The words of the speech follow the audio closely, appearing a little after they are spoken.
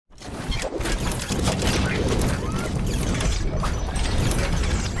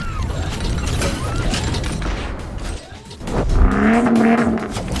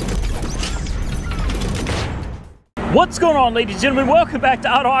What's going on, ladies and gentlemen? Welcome back to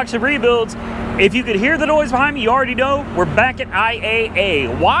Auto Auction Rebuilds. If you could hear the noise behind me, you already know we're back at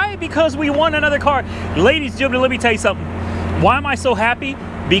IAA. Why? Because we won another car. Ladies and gentlemen, let me tell you something. Why am I so happy?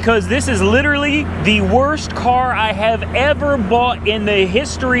 Because this is literally the worst car I have ever bought in the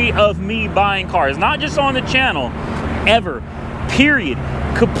history of me buying cars. Not just on the channel, ever. Period.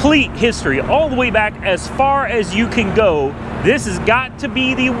 Complete history. All the way back as far as you can go. This has got to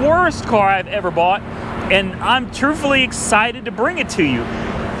be the worst car I've ever bought. And I'm truthfully excited to bring it to you.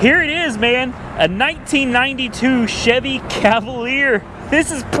 Here it is, man. A 1992 Chevy Cavalier.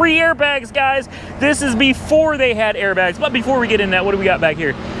 This is pre-airbags, guys. This is before they had airbags. But before we get in that, what do we got back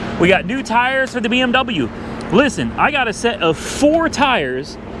here? We got new tires for the BMW. Listen, I got a set of 4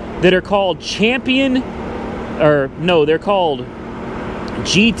 tires that are called Champion, or no, they're called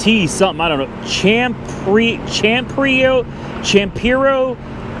GT something, I don't know. Champiro,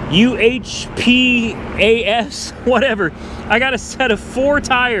 UHPAS, whatever. I got a set of 4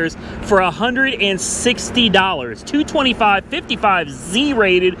 tires for $160. 225 55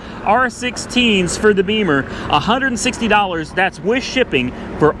 Z-rated R16s for the Beamer. $160. That's with shipping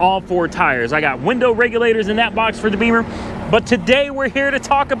for all 4 tires. I got window regulators in that box for the Beamer. But today we're here to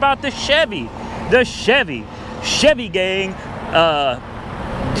talk about the Chevy. The Chevy gang. I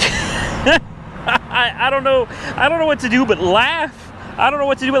don't know what to do but laugh. I don't know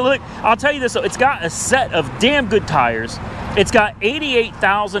what to do, but look, I'll tell you this, though. It's got a set of damn good tires. It's got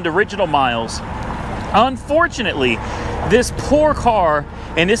 88,000 original miles. Unfortunately, this poor car,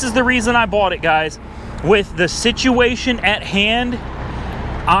 and this is the reason I bought it, guys, with the situation at hand,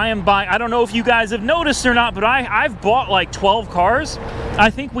 I am buying, I don't know if you guys have noticed or not, but I've bought like 12 cars. I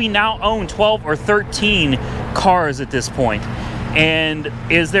think we now own 12 or 13 cars at this point. And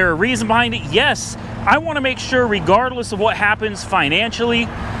is there a reason behind it? Yes. I want to make sure, regardless of what happens financially,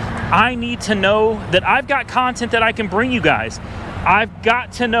 I need to know that I've got content that I can bring you guys. I've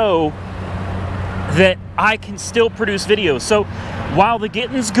got to know that I can still produce videos. So while the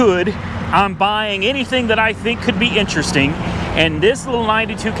getting's good, I'm buying anything that I think could be interesting. And this little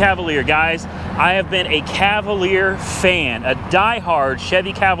 92 Cavalier, guys, I have been a Cavalier fan, a diehard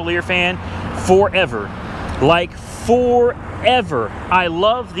Chevy Cavalier fan forever. Like forever. I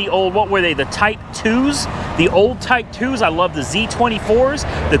love the old, what were they, the Type 2s? The old Type 2s. I love the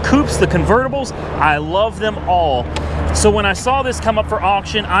Z24s, the coupes, the convertibles. I love them all. So when I saw this come up for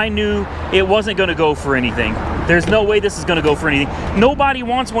auction, I knew it wasn't going to go for anything. There's no way this is going to go for anything. Nobody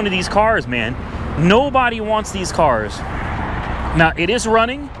wants one of these cars, man. Nobody wants these cars. Now, it is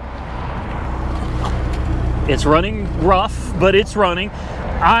running. It's running rough, but it's running.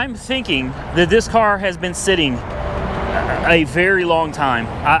 I'm thinking that this car has been sitting a very long time.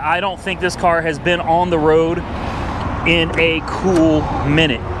 I don't think this car has been on the road in a cool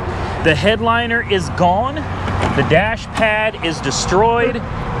minute. The headliner is gone. The dash pad is destroyed.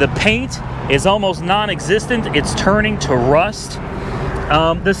 The paint is almost non-existent. It's turning to rust.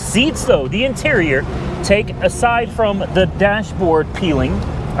 The seats, though, the interior, take aside from the dashboard peeling,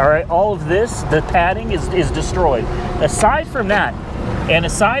 all right, all of this, the padding is destroyed. Aside from that, and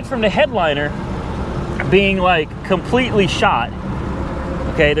aside from the headliner being like completely shot,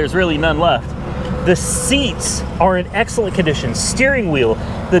 okay, there's really none left. The seats are in excellent condition. Steering wheel,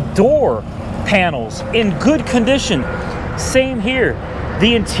 the door panels in good condition. Same here.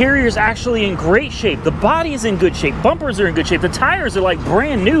 The interior is actually in great shape. The body is in good shape. Bumpers are in good shape. The tires are like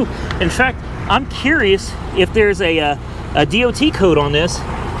brand new. In fact, I'm curious if there's a DOT code on this.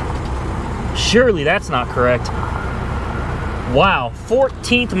 Surely that's not correct. Wow,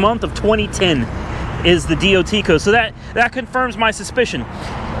 14th month of 2010 is the DOT code. So that confirms my suspicion.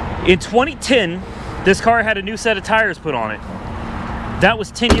 In 2010, this car had a new set of tires put on it. That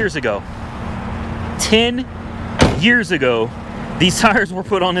was 10 years ago. 10 years ago, these tires were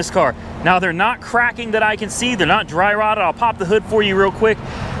put on this car. Now, they're not cracking that I can see. They're not dry rotted. I'll pop the hood for you real quick.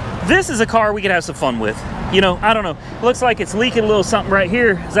 This is a car we could have some fun with. You know, I don't know. Looks like it's leaking a little something right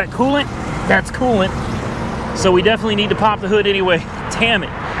here. Is that coolant? That's coolant. So we definitely need to pop the hood anyway. Damn it.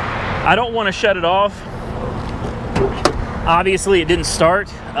 I don't want to shut it off. Obviously, it didn't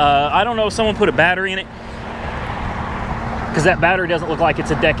start. I don't know if someone put a battery in it, because that battery doesn't look like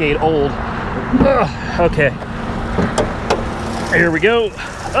it's a decade old. Ugh, okay. Here we go.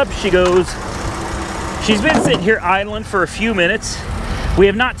 Up she goes. She's been sitting here idling for a few minutes. We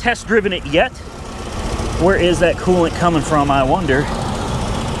have not test driven it yet. Where is that coolant coming from, I wonder?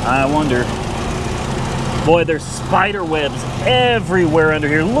 I wonder. Boy, there's spider webs everywhere under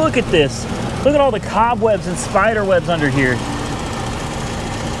here. Look at this. Look at all the cobwebs and spider webs under here.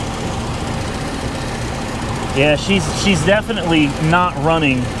 Yeah, she's definitely not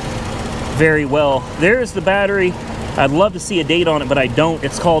running very well. There's the battery. I'd love to see a date on it, but I don't.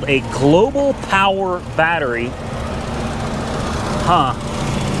 It's called a Global Power Battery. Huh.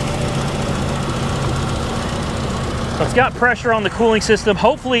 It's got pressure on the cooling system.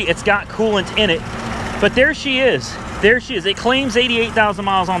 Hopefully it's got coolant in it. But there she is. There she is. It claims 88,000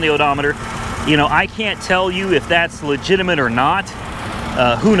 miles on the odometer. You know, I can't tell you if that's legitimate or not.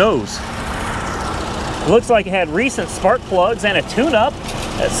 Who knows? Looks like it had recent spark plugs and a tune-up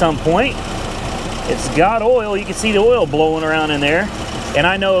at some point. It's got oil. You can see the oil blowing around in there. And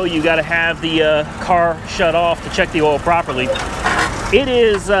I know you got to have the car shut off to check the oil properly. It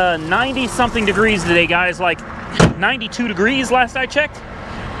is 90-something degrees today, guys. Like 92 degrees last I checked.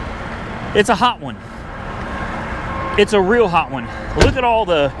 It's a hot one. It's a real hot one. Look at all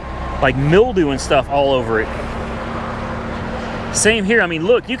the like mildew and stuff all over it. Same here. I mean,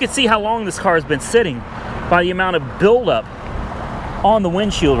 look, you can see how long this car has been sitting by the amount of buildup on the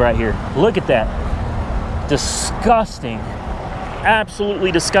windshield right here. Look at that. Disgusting.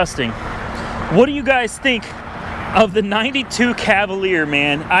 Absolutely disgusting. What do you guys think of the 92 Cavalier,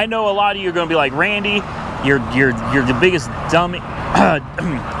 man? I know a lot of you are going to be like, Randy, you're the biggest dummy.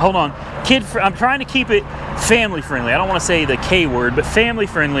 Hold on. I'm trying to keep it family friendly. I don't want to say the K word, but family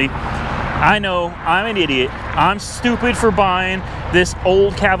friendly. I know I'm an idiot. I'm stupid for buying this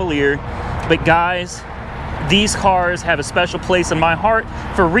old Cavalier, but guys, these cars have a special place in my heart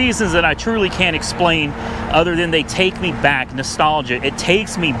for reasons that I truly can't explain other than they take me back. Nostalgia. It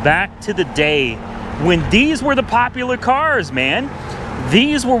takes me back to the day when these were the popular cars, man.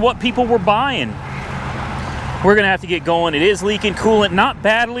 These were what people were buying. We're gonna have to get going. It is leaking coolant, not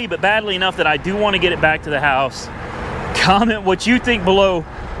badly, but badly enough that I do want to get it back to the house. Comment what you think below.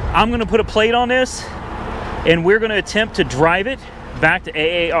 I'm gonna put a plate on this and we're gonna attempt to drive it back to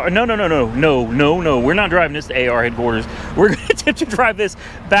AAR. No. We're not driving this to AR headquarters. We're gonna attempt to drive this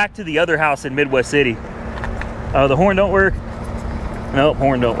back to the other house in Midwest City. The horn don't work. Nope,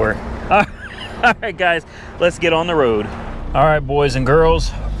 horn don't work. All right, guys, let's get on the road. All right, boys and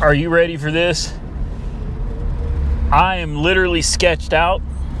girls, are you ready for this? I am literally sketched out.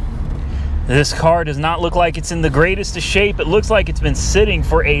 This car does not look like it's in the greatest of shape. It looks like it's been sitting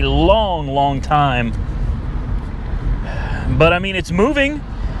for a long time. But I mean, it's moving.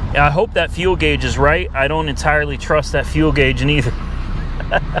 I hope that fuel gauge is right. I don't entirely trust that fuel gauge neither.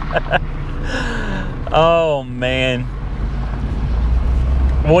 Oh man.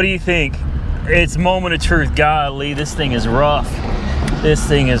 What do you think? It's moment of truth. Golly, this thing is rough. This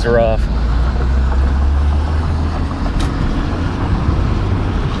thing is rough.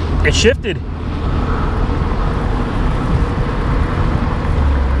 It shifted.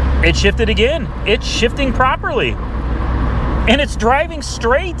 It shifted again. It's shifting properly. And it's driving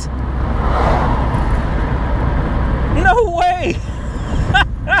straight. No way.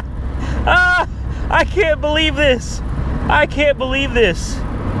 I can't believe this. I can't believe this.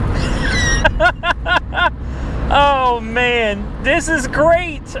 Oh man, this is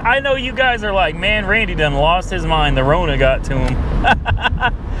great. I know you guys are like, man, Randy done lost his mind. The Rona got to him.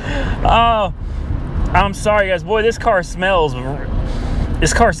 Oh, I'm sorry guys. Boy, this car smells real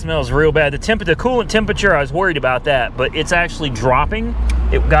bad. The coolant temperature, I was worried about that, but it's actually dropping.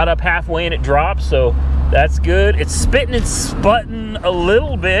 It got up halfway and it dropped, so that's good. It's spitting and sputting a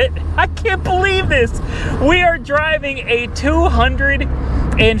little bit. I can't believe this. We are driving a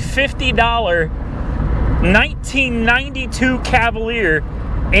 $250 1992 Cavalier,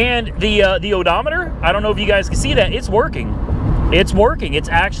 and the odometer, I don't know if you guys can see that, it's working. It's working. It's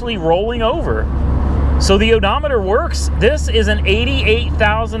actually rolling over. So the odometer works. This is an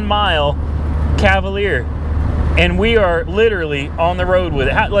 88,000 mile Cavalier, and we are literally on the road with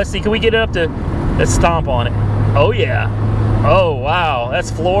it. Let's see, can we get it up to, let's stomp on it. Oh yeah. Oh wow,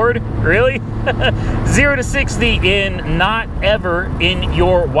 that's floored. Really? 0 to 60 in not ever in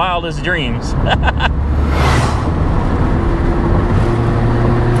your wildest dreams.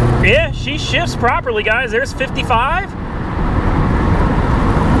 Yeah, she shifts properly, guys. There's 55.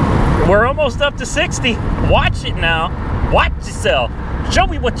 We're almost up to 60. Watch it now. Watch yourself. Show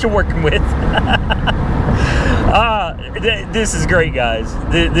me what you're working with. This is great, guys.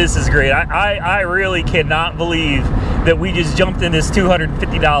 This is great. I really cannot believe that we just jumped in this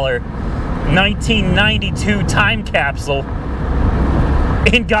 $250 1992 time capsule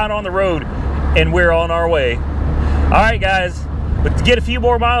and got on the road, and we're on our way. All right, guys. But to get a few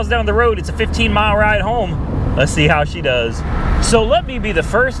more miles down the road, it's a 15-mile ride home. Let's see how she does. So let me be the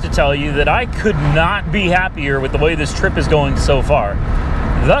first to tell you that I could not be happier with the way this trip is going so far.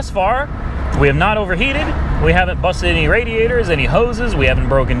 Thus far, we have not overheated. We haven't busted any radiators, any hoses. We haven't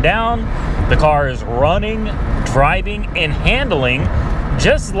broken down. The car is running, driving, and handling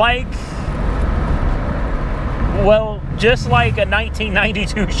just like Well, just like a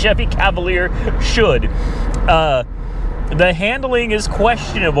 1992 Chevy Cavalier should. The handling is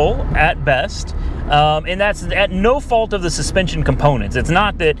questionable at best, and that's at no fault of the suspension components. It's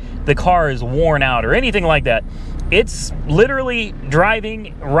not that the car is worn out or anything like that. It's literally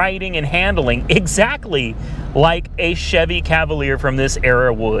driving, riding, and handling exactly like a Chevy Cavalier from this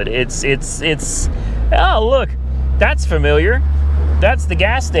era would. It's oh, look, that's familiar. That's the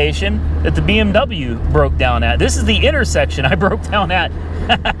gas station that the BMW broke down at. This is the intersection I broke down at.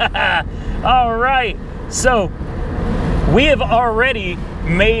 All right, so we have already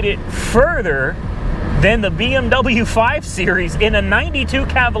made it further than the BMW 5 Series in a 92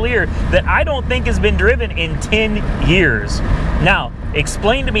 Cavalier that I don't think has been driven in 10 years. Now,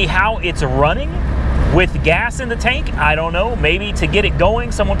 explain to me how it's running with gas in the tank. I don't know. Maybe to get it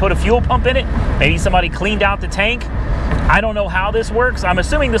going, someone put a fuel pump in it. Maybe somebody cleaned out the tank. I don't know how this works. I'm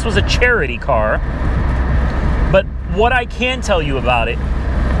assuming this was a charity car. But what I can tell you about it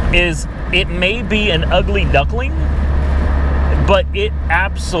is it may be an ugly duckling, but it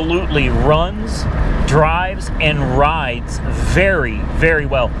absolutely runs, drives, and rides very, very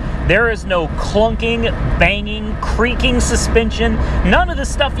well. There is no clunking, banging, creaking suspension, none of the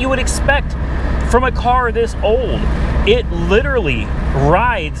stuff you would expect from a car this old. It literally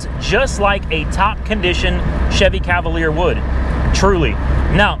rides just like a top condition Chevy Cavalier would, truly.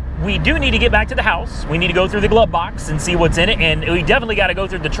 Now, we do need to get back to the house. We need to go through the glove box and see what's in it, and we definitely got to go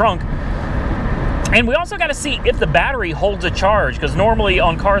through the trunk. And we also got to see if the battery holds a charge, because normally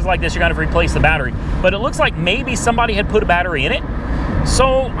on cars like this, you're going to replace the battery. But it looks like maybe somebody had put a battery in it.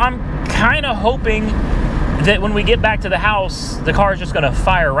 So I'm kind of hoping that when we get back to the house, the car is just going to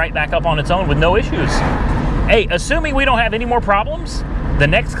fire right back up on its own with no issues. Hey, assuming we don't have any more problems, the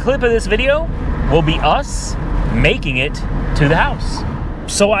next clip of this video will be us making it to the house.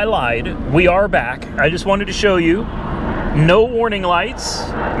 So I lied. We are back. I just wanted to show you. No warning lights,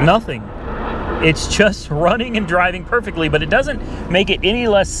 nothing. It's just running and driving perfectly, but it doesn't make it any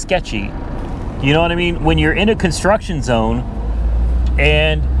less sketchy. You know what I mean? When you're in a construction zone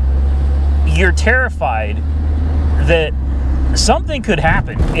and you're terrified that something could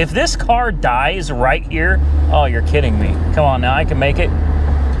happen. If this car dies right here, oh, you're kidding me. Come on now, I can make it.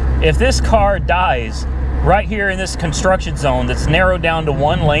 If this car dies right here in this construction zone that's narrowed down to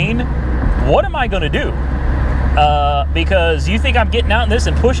one lane, what am I gonna do? Because you think I'm getting out in this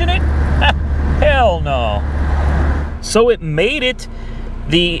and pushing it? Hell no. So it made it.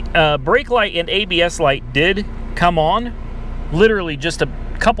 The brake light and ABS light did come on literally just a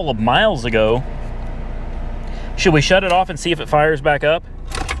couple of miles ago. Should we shut it off and see if it fires back up?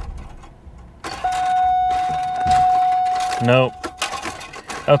 Nope.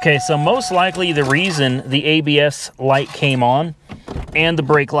 Okay, so most likely the reason the ABS light came on and the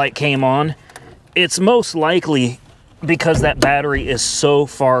brake light came on, it's most likely because that battery is so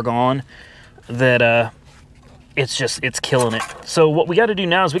far gone that it's killing it. So what we got to do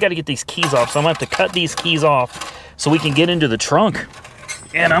now is we got to get these keys off. So I'm gonna have to cut these keys off so we can get into the trunk.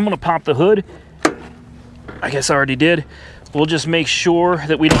 And I'm gonna pop the hood. I guess I already did. We'll just make sure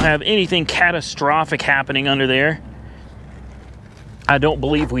that we don't have anything catastrophic happening under there. I don't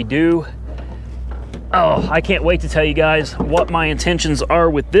believe we do. Oh, I can't wait to tell you guys what my intentions are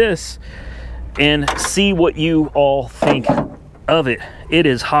with this and see what you all think of it. It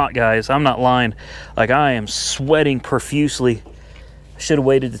is hot, guys. I'm not lying. Like, I am sweating profusely. I should have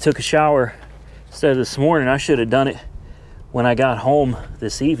waited to take a shower instead of this morning. I should have done it when I got home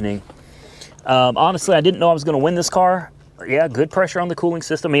this evening. Honestly, I didn't know I was going to win this car. Yeah, good pressure on the cooling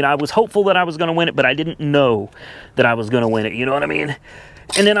system. I mean, I was hopeful that I was going to win it, but I didn't know that I was going to win it. You know what I mean?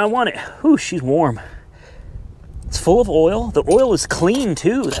 And then I won it. Whew, she's warm. It's full of oil. The oil is clean,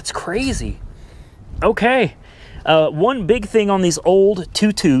 too. That's crazy. Okay. One big thing on these old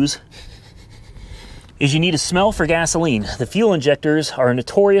 2.2s is you need to smell for gasoline. The fuel injectors are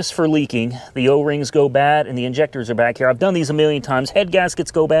notorious for leaking. The O-rings go bad, and the injectors are back here. I've done these a million times. Head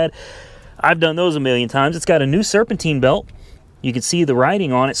gaskets go bad. I've done those a million times. It's got a new serpentine belt. You can see the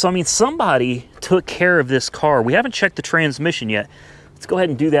writing on it. So, I mean, somebody took care of this car. We haven't checked the transmission yet. Let's go ahead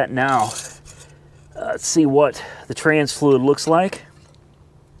and do that now. Let's see what the trans fluid looks like.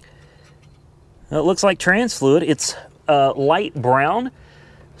 It looks like trans fluid. It's light brown,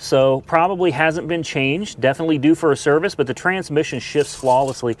 so probably hasn't been changed. Definitely due for a service, but the transmission shifts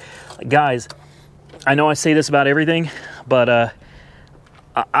flawlessly. Guys, I know I say this about everything, but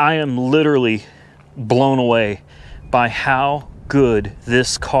I am literally blown away by how good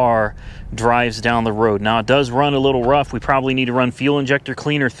this car drives down the road. Now, it does run a little rough. We probably need to run fuel injector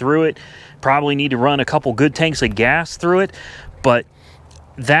cleaner through it. Probably need to run a couple good tanks of gas through it. But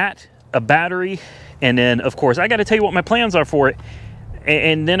that, a battery, And then, of course, I got to tell you what my plans are for it.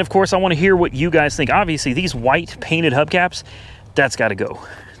 And then, of course, I want to hear what you guys think. Obviously, these white painted hubcaps, that's got to go.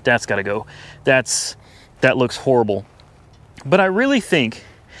 That's got to go. That looks horrible. But I really think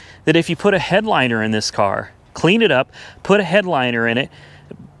that if you put a headliner in this car, clean it up, put a headliner in it,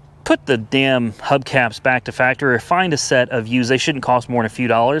 put the damn hubcaps back to factory, or find a set of used, they shouldn't cost more than a few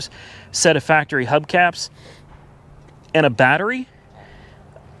dollars, set of factory hubcaps, and a battery,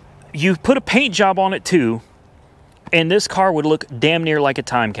 you put a paint job on it too, and this car would look damn near like a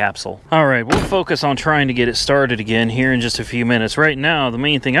time capsule. All right, we'll focus on trying to get it started again here in just a few minutes. Right now, the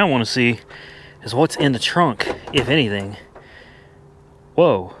main thing I want to see is what's in the trunk, if anything.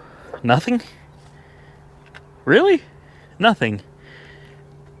 Whoa, nothing? Really? Nothing.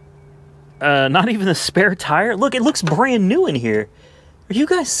 Not even the spare tire? Look, it looks brand new in here. Are you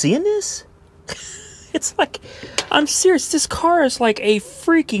guys seeing this? It's like, I'm serious, this car is like a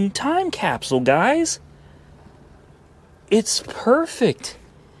freaking time capsule, guys. It's perfect.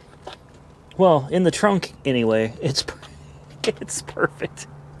 Well, in the trunk anyway, it's perfect.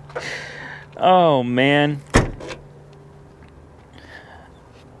 Oh, man.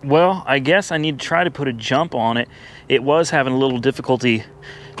 Well, I guess I need to try to put a jump on it. It was having a little difficulty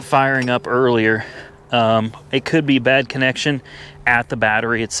firing up earlier. It could be bad connection at the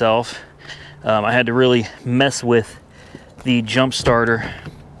battery itself. I had to really mess with the jump starter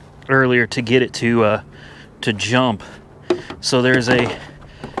earlier to get it to jump. So there's a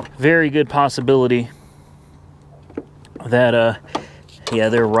very good possibility that yeah,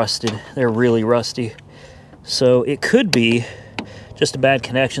 they're rusted. They're really rusty. So it could be just a bad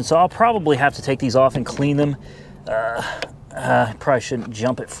connection. So I'll probably have to take these off and clean them. Probably shouldn't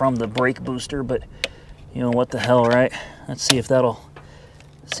jump it from the brake booster, but you know what the hell, right? Let's see if that'll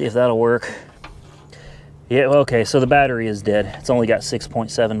work. Yeah, okay, so the battery is dead. It's only got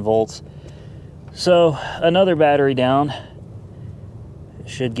 6.7 volts. So another battery down. It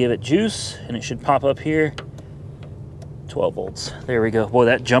should give it juice, and it should pop up here. 12 volts. There we go. Boy,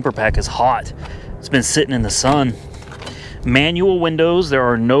 that jumper pack is hot. It's been sitting in the sun. Manual windows. There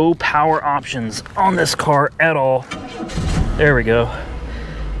are no power options on this car at all. There we go.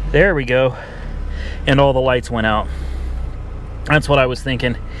 There we go. And all the lights went out. That's what I was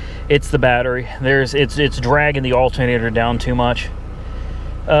thinking. It's the battery. It's dragging the alternator down too much.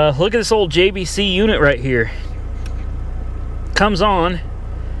 Look at this old JBC unit right here. Comes on,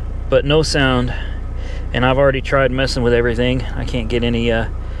 but no sound. And I've already tried messing with everything. I can't get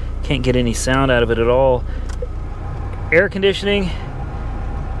any sound out of it at all. Air conditioning.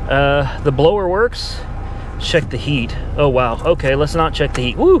 The blower works. Check the heat. Oh wow. Okay, let's not check the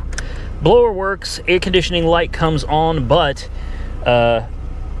heat. Woo! Blower works. Air conditioning light comes on, but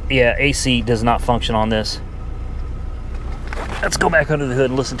yeah, AC does not function on this. Let's go back under the hood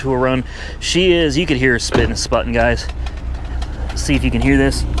and listen to her run. She is, you could hear her spitting and sputting, guys. Let's see if you can hear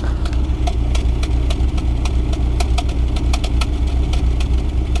this.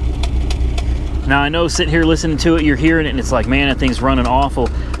 Now I know sitting here listening to it, you're hearing it and it's like, man, that thing's running awful.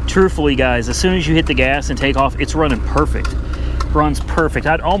 Truthfully, guys, as soon as you hit the gas and take off, it's running perfect. Runs perfect.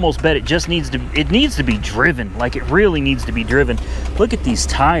 I'd almost bet it just needs to be driven. Like, it really needs to be driven. Look at these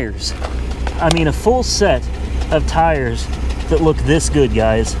tires. I mean, a full set of tires that look this good,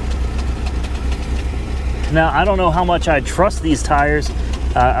 guys. Now, I don't know how much I trust these tires.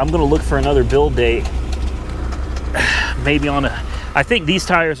 I'm gonna look for another build date. Maybe on a, I think these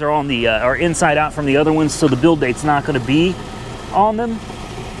tires are on the, are inside out from the other ones, so the build date's not gonna be on them.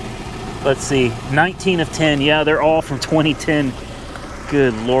 Let's see, 19 of 10. Yeah, they're all from 2010.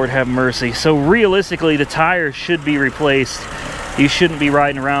 Good Lord have mercy. So realistically, the tires should be replaced. You shouldn't be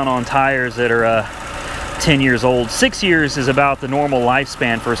riding around on tires that are 10 years old. 6 years is about the normal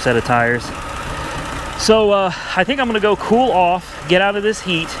lifespan for a set of tires. So I think I'm gonna go cool off, get out of this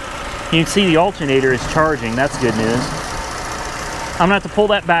heat. You can see the alternator is charging. That's good news. I'm gonna have to pull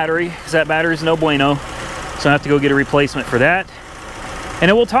that battery, because that battery is no bueno. So I have to go get a replacement for that. And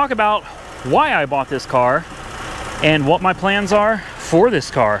then we'll talk about why I bought this car and what my plans are for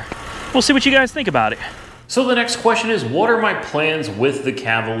this car. We'll see what you guys think about it. So the next question is, what are my plans with the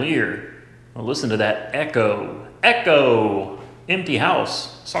Cavalier? Well, listen to that echo. Echo! Empty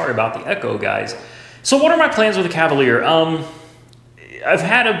house. Sorry about the echo, guys. So what are my plans with the Cavalier? I've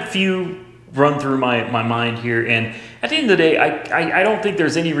had a few run through my mind here, and at the end of the day, I don't think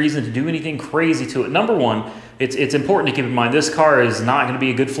there's any reason to do anything crazy to it. Number one, it's important to keep in mind this car is not going to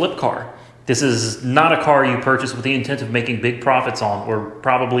be a good flip car. This is not a car you purchase with the intent of making big profits on, or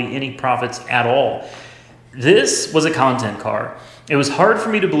probably any profits at all. This was a content car. It was hard for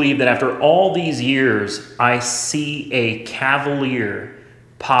me to believe that after all these years, I see a Cavalier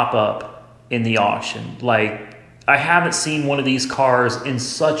pop up in the auction. Like, I haven't seen one of these cars in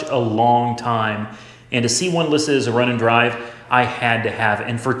such a long time, and to see one listed as a run and drive, I had to have it.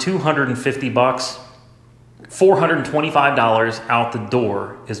 And for 250 bucks, $425 out the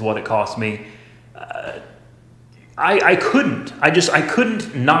door is what it cost me. I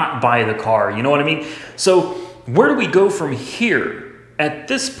couldn't not buy the car. You know what I mean? So where do we go from here? At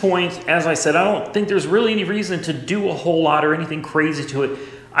this point, as I said, I don't think there's really any reason to do a whole lot or anything crazy to it.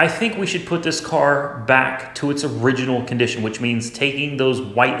 I think we should put this car back to its original condition, which means taking those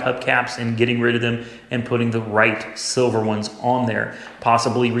white hubcaps and getting rid of them and putting the right silver ones on there.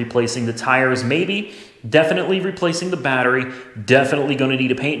 Possibly replacing the tires, maybe. Definitely replacing the battery. Definitely going to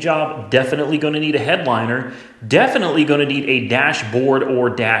need a paint job. Definitely going to need a headliner. Definitely going to need a dashboard or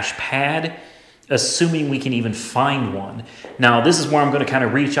dash pad, assuming we can even find one. Now, this is where I'm going to kind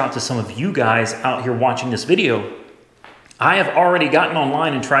of reach out to some of you guys out here watching this video. I have already gotten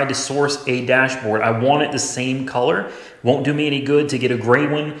online and tried to source a dashboard. I want it the same color. Won't do me any good to get a gray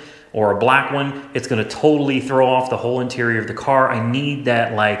one or a black one. It's going to totally throw off the whole interior of the car. I need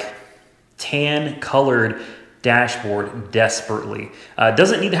that like tan colored dashboard desperately.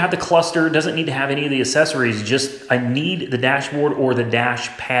 Doesn't need to have the cluster, doesn't need to have any of the accessories, just I need the dashboard or the dash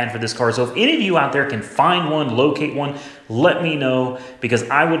pad for this car. So if any of you out there can find one, locate one, let me know, because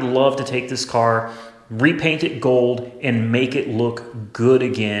I would love to take this car, repaint it gold, and make it look good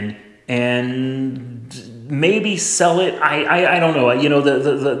again, and maybe sell it. I don't know. You know,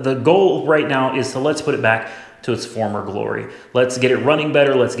 the goal right now is to let's put it back to its former glory. Let's get it running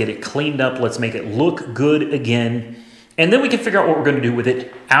better. Let's get it cleaned up. Let's make it look good again. And then we can figure out what we're going to do with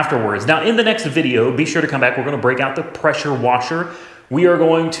it afterwards. Now, in the next video, be sure to come back. We're going to break out the pressure washer. We are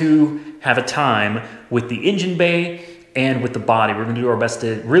going to have a time with the engine bay and with the body. We're going to do our best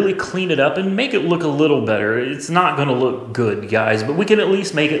to really clean it up and make it look a little better. It's not going to look good, guys, but we can at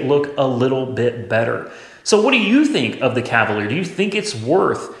least make it look a little bit better. So what do you think of the Cavalier? Do you think it's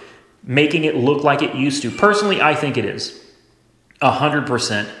worth making it look like it used to? Personally, I think it is.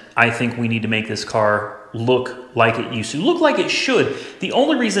 100%. I think we need to make this car look like it used to. Look like it should. The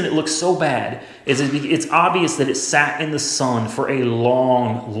only reason it looks so bad is it's obvious that it sat in the sun for a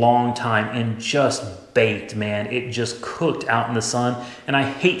long, long time and just baked, man. It just cooked out in the sun. And I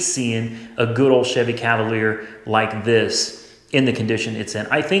hate seeing a good old Chevy Cavalier like this in the condition it's in.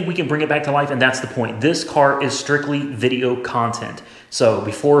 I think we can bring it back to life, and that's the point. This car is strictly video content. So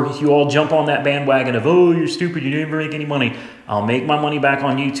before you all jump on that bandwagon of, oh, you're stupid, you didn't make any money, I'll make my money back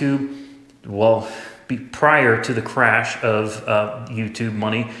on YouTube. Well, prior to the crash of YouTube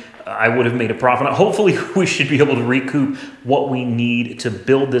money, I would have made a profit. Hopefully, we should be able to recoup what we need to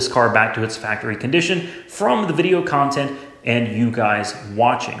build this car back to its factory condition from the video content and you guys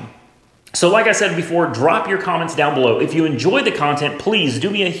watching. So like I said before, drop your comments down below. If you enjoyed the content, please do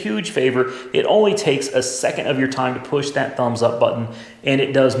me a huge favor. It only takes a second of your time to push that thumbs up button, and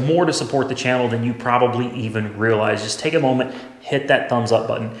it does more to support the channel than you probably even realize. Just take a moment, hit that thumbs up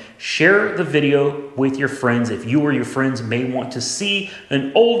button. Share the video with your friends if you or your friends may want to see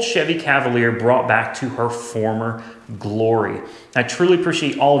an old Chevy Cavalier brought back to her former glory. I truly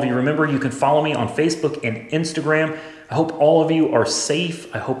appreciate all of you. Remember, you can follow me on Facebook and Instagram. I hope all of you are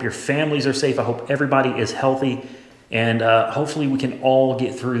safe. I hope your families are safe. I hope everybody is healthy. And hopefully we can all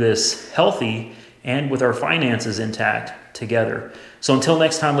get through this healthy and with our finances intact together. So until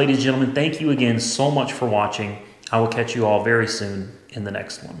next time, ladies and gentlemen, thank you again so much for watching. I will catch you all very soon in the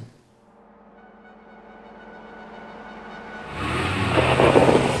next one.